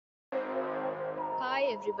Hi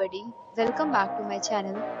everybody, welcome back to my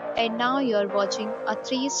channel. And now you're watching a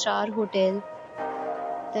 3-star hotel.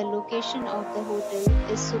 The location of the hotel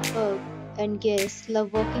is superb and guests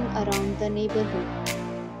love walking around the neighborhood.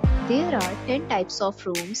 There are 10 types of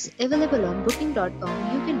rooms available on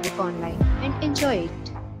booking.com. You can book online and enjoy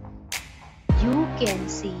it. You can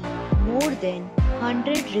see more than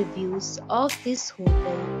 100 reviews of this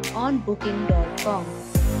hotel on booking.com.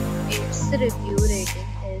 Its review rating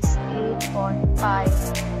is 8.5,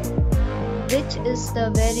 which is the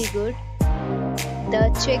very good. The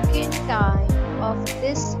check-in time of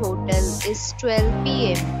this hotel is 12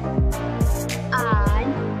 p.m.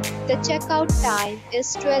 and the checkout time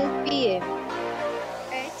is 12 p.m.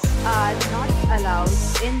 Pets are not allowed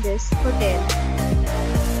in this hotel.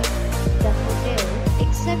 The hotel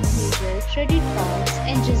accepts major credit cards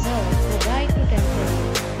and reserves the right to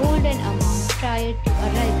temporarily hold an amount prior to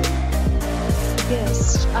arrival.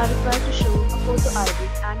 Guests are required to show a photo ID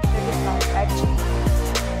and credit card at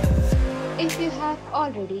check-in. If you have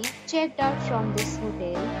already checked out from this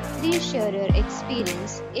hotel, please share your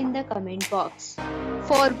experience in the comment box.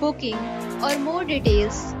 For booking or more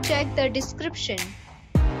details, check the description.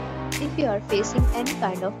 If you are facing any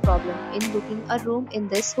kind of problem in booking a room in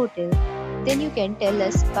this hotel, then you can tell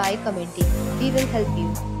us by commenting. We will help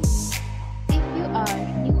you. If you are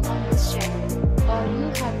new on this channel or you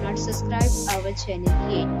have not subscribed our channel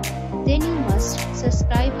yet, then you must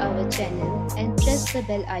subscribe our channel and press the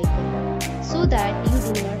bell icon so that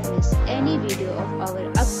you do not miss any video of our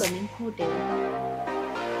upcoming hotel.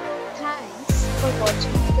 Thanks for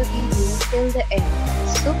watching the video till the end.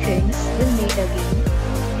 So friends, we'll meet again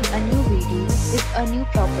in a new video with a new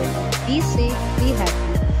property. Be safe, be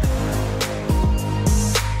happy.